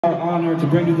honor to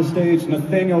bring to the stage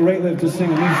Nathaniel Rateliff to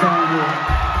sing a new song here.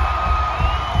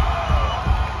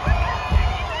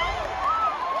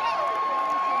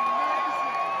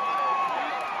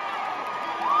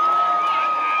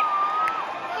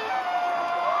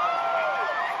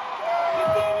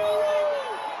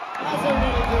 How's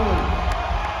everybody doing?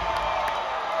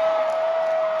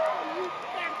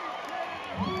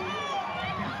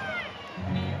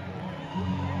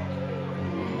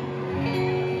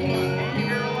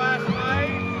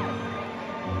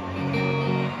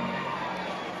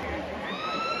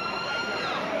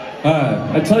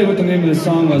 I'd tell you what the name of the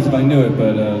song was if I knew it,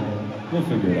 but we'll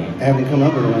figure it out. I haven't come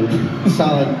up with one.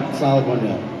 solid one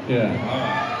yet. Yeah.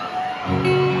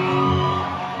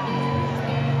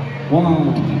 All right.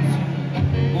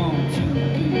 1, 2, 3.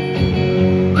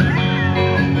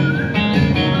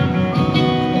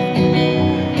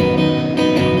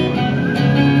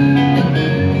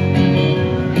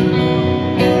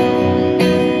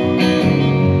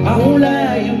 I won't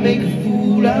lie, you make a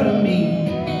fool out of me.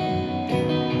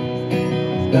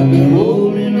 Got me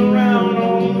rolling around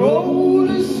on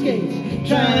roller skates,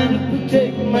 trying to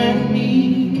protect my knees.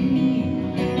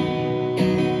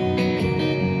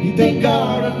 You thank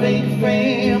God, I thank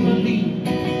family,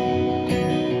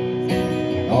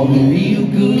 all the real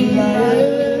good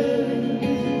life,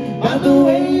 by the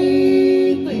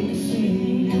way things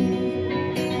seem.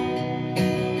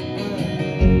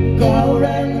 Go out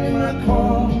riding in my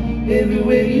car,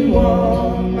 everywhere you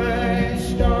are, my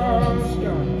star,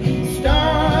 star,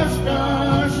 star,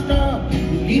 star, star.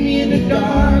 You leave me in the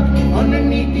dark,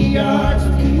 underneath the arch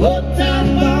of the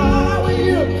uptown bar where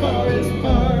your car is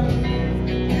parked.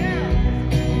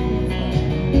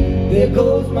 There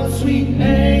goes my sweet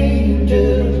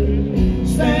angel,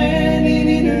 standing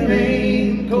in a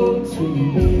raincoat.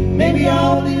 Maybe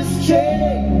all this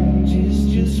change is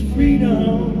just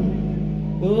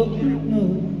freedom. Oh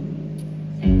no.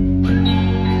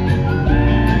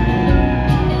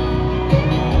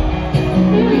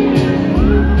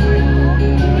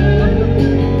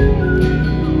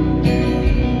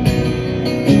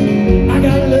 I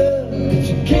got love that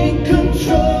you can't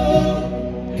control,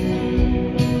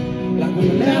 like when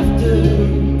laughter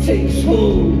takes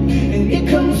hold and it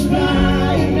comes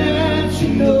flying at you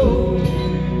know.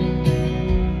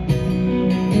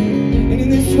 And in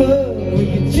this world where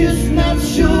you're just not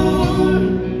sure,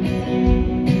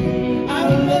 our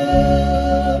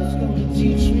love's gonna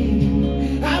teach me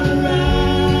how to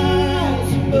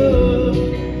rise above.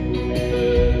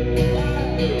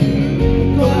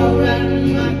 Go out riding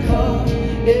in my car,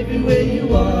 everywhere you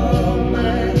are,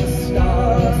 my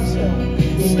star, star,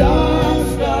 star,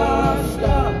 star,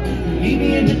 star. You leave me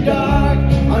in the dark,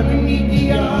 underneath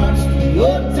the arch,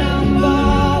 your town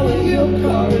bar where your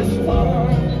car is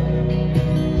parked.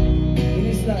 And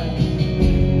it's like,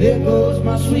 there goes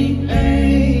my sweet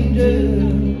angel,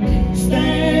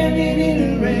 standing in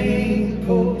a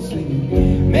raincoat,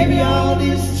 singing, maybe all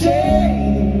this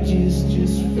change is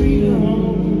just freedom.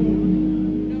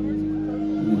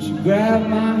 And she grabbed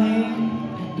my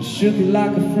hand and shook it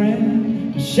like a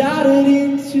friend and shot it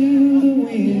into the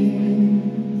wind.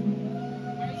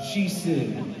 She said,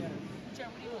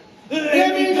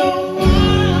 let me go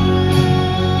wild,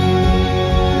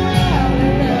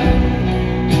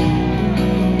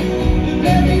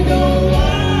 let me go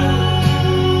wild,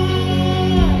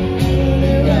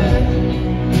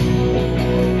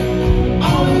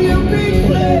 all of your big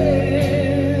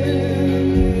plans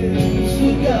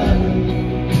forgotten.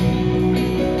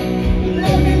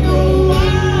 Let me go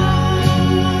wild,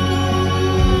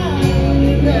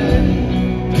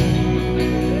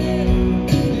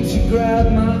 and she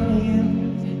grabbed my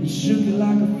hand and shook it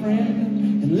like a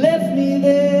friend and left me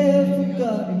there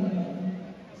forgotten.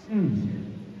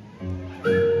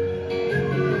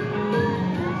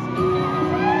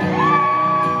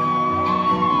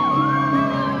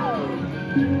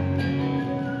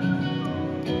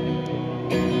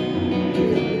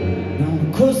 Now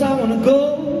of course I wanna go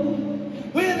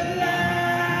where the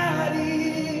light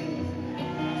is,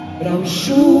 but I was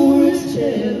sure as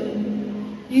hell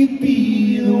you'd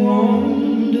be the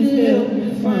one to help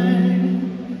me find.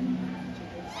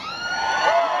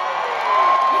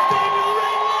 Nathaniel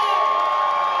Rateliff!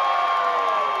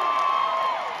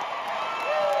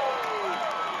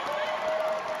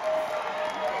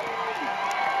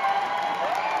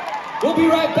 We'll be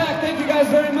right back. Thank you guys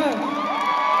very much.